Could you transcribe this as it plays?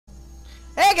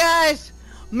Hey guys,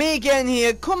 me again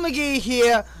here, CoolMcGhee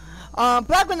here.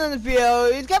 Back with another video.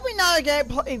 It's gonna be another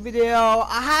gameplay video.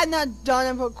 I had not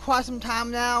done it for quite some time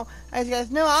now. As you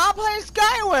guys know, I'm playing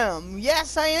Skyrim.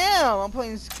 Yes, I am. I'm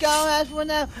playing Skyrim as well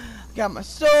now. Got my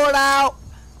sword out.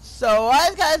 So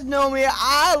as you guys know me,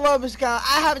 I love Skyrim.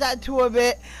 I have that tour of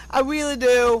it. I really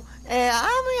do. And I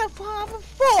only have a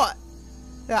fort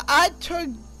that I took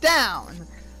down.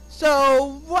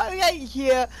 So what we got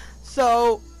here?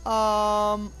 So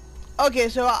okay,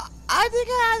 so I think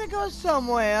I had to go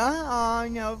somewhere,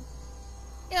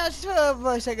 sort of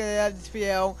for the sake of this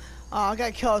video, I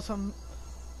gotta kill some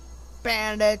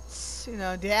bandits,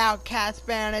 the outcast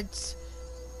bandits,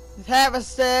 as Harris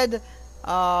said,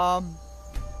 so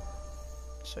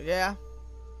yeah.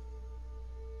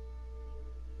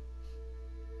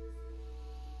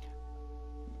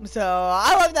 So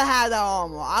I love to have that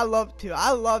armor. I love to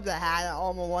have that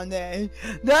armor one day.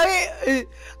 I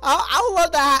would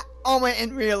love to have armor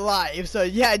in real life. So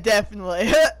yeah,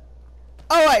 definitely.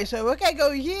 Alright, so we're gonna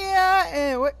go here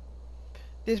and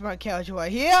this is my character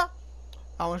right here.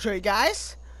 I wanna show you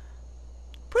guys.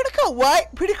 Pretty cool,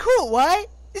 right? Pretty cool, right?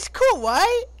 It's cool,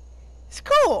 right? It's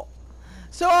cool.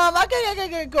 So I'm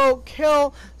gonna go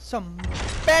kill some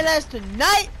bandits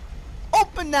tonight.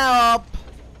 Open that up.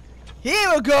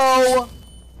 Here we go!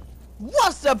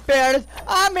 What's up, bandits?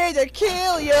 I'm here to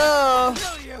kill you!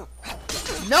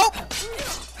 Nope!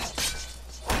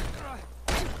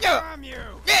 Yeah!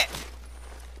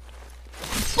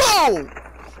 Boom!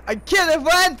 I killed a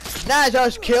friend! Now I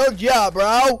just killed you,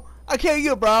 bro! I killed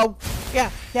you, bro!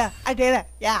 Yeah, I did it!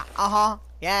 Yeah,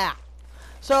 yeah.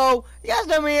 So, you guys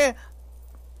know me.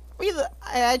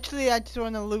 I just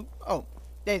want to loot. Oh,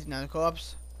 there's another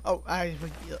corpse. Oh,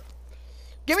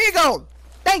 give me a gold.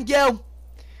 Thank you.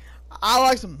 I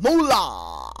like some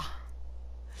moolah.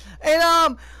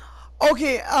 And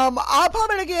okay, I'll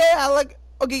probably get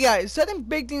okay guys, something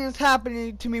big thing is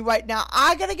happening to me right now.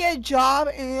 I gotta get a job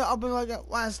and I'll be like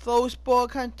a slow sport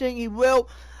kind of thing. It will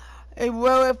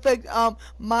affect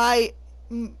my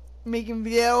making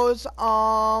videos.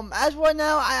 As right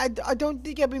now, I don't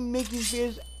think I'll be making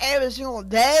videos every single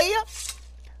day,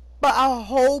 but I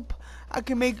hope I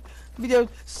can make videos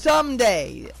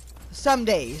someday. Some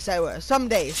days I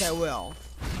will.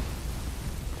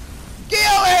 Get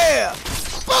over here!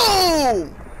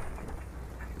 Boom!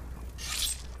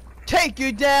 Take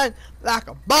you down like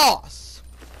a boss.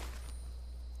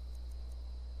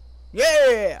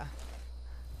 Yeah!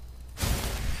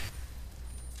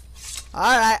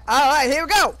 Alright, here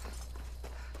we go!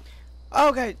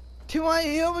 Okay, two on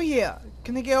over here.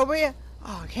 Can I get over here?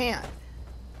 Oh, I can't.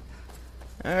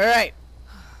 Alright.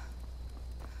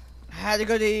 I had to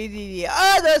go to the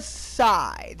other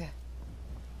side.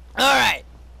 Alright.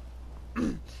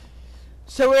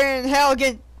 So we're in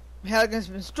Helgen. Helgen's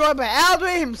been destroyed by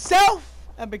Aldrin himself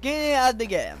at the beginning of the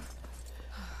game.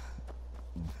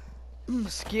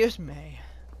 Excuse me.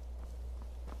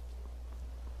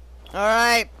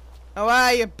 Alright,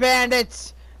 you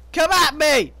bandits. Come at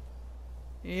me!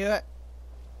 Yeah.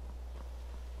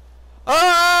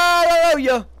 Oh,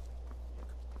 you.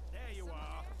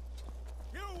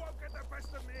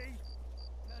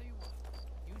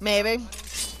 Maybe.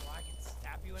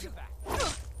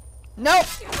 Nope.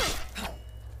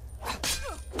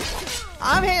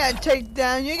 I'm here to take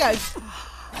down you guys.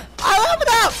 I leveled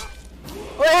up.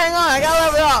 Wait, hang on. I gotta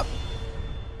level up.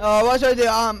 Oh, what should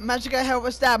I do? Magic help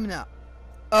with stamina.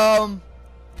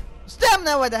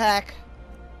 Stamina. What the heck?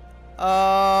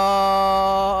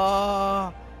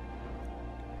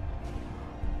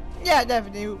 Yeah,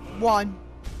 definitely one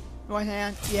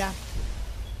hand. Yeah.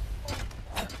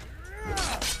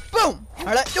 Boom!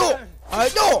 Alright,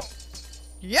 do!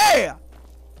 Yeah!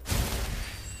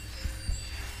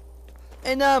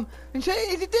 And so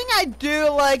the thing I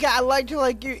do, I like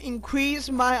to increase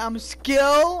my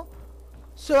skill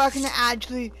so I can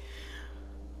actually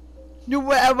do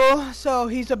whatever. So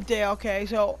he's up there, okay,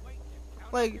 so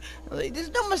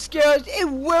there's no more skills. It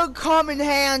will come in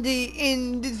handy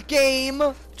in this game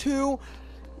too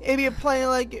if you're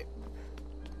playing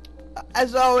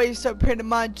as always. So pretty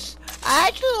much I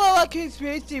actually like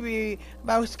conspiracy theory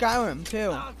about Skyrim too.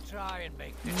 I'll try and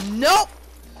make this. Nope!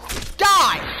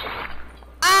 Die!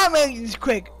 I'm making this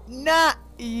quick. Not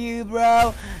you,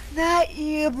 bro. Not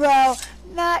you, bro.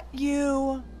 Not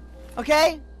you.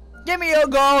 Okay? Give me your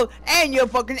gold and your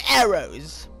fucking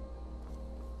arrows.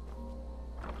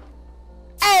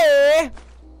 Hey!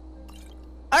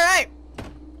 Alright.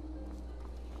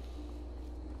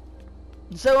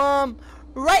 So,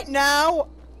 right now,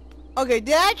 okay,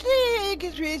 they actually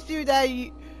conspiracy that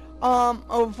from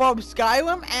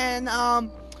Skyrim, and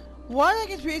one of the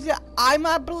conspiracies I'm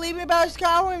not believing about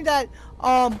Skyrim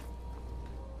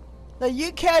that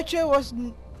your character was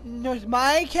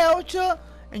my character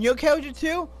and your character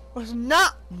too was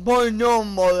not born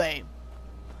normally.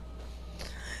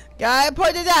 Gotta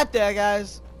put it out there,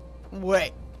 guys.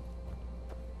 Wait.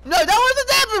 No, that wasn't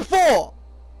there before!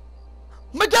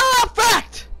 Mandela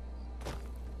effect!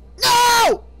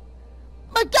 No!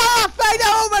 Mandela effect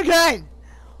over again!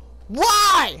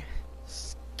 Why?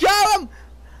 Skyrim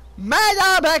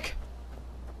Mandela back.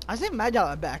 I say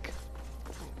Mandela back.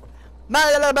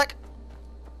 Mandela back.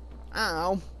 I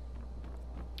don't know.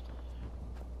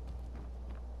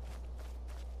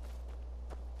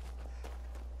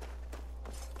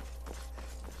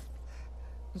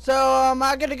 So I'm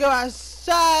gonna go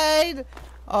outside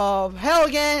of hell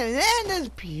again and end this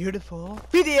beautiful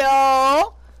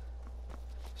video.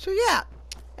 So yeah,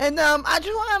 and I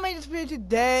just want to make this video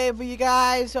today for you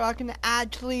guys so I can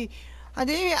actually. I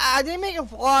didn't make a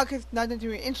vlog because nothing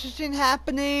too interesting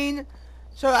happening.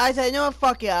 So I said, you know what,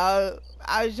 fuck it.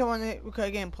 I just want to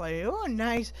record gameplay. Oh,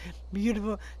 nice,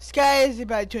 beautiful sky is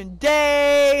about to turn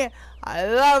day. I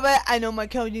love it. I know my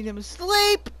code needs him to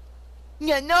sleep.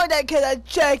 Yeah, know that because I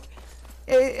check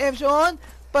if so on.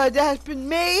 But that has been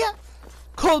me,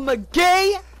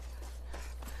 CoolMcGhee.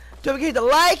 Don't forget to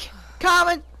like,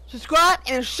 comment, subscribe,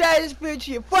 and share this video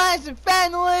to your friends and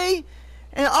family.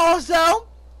 And also,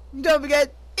 don't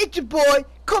forget, it's your boy,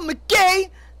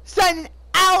 CoolMcGhee, signing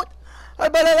out.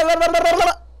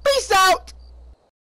 Peace out.